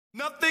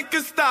Nothing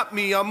can stop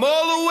me, I'm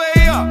all the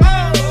way up.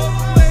 All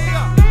the way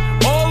up. I'm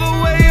all the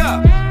way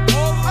up.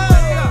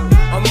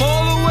 I'm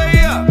all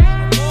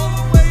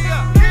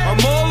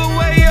the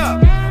way up.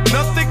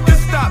 Nothing can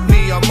stop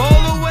me, I'm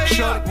all the way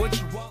up.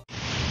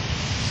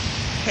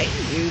 Hey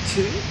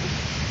YouTube,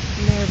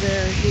 Mayor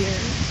Bear here.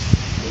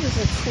 Here's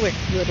a quick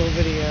little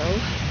video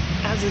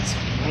as it's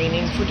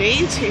raining for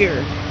days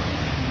here.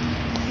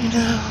 You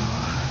know,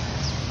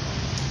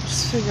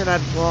 just figured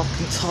I'd walk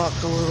and talk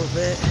a little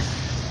bit.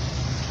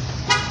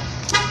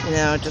 You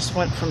know, it just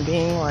went from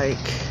being like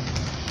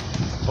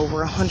over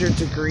 100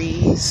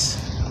 degrees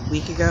a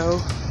week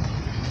ago,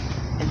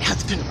 and now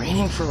it's been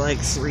raining for like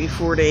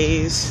 3-4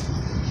 days.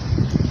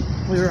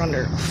 We were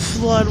under a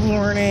flood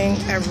warning,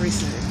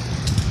 everything.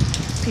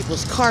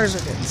 People's cars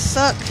are getting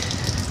sucked.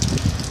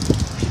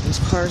 People's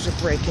cars are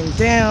breaking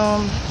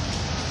down.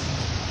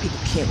 People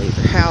can't leave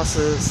their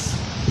houses.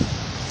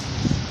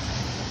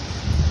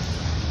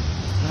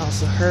 I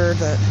also heard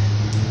that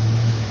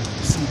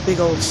some big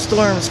old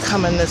storms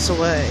coming this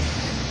way.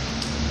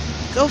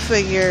 Go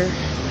figure,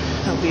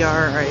 it'll be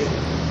alright.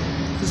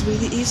 Because we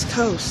the East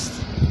Coast,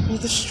 we're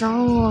the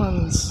strong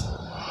ones.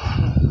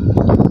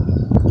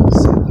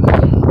 So,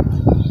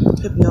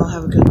 hope you all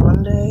have a good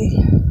Monday.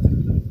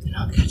 And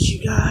I'll catch you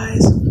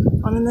guys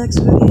on the next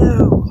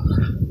video.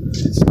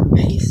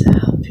 Peace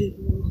out.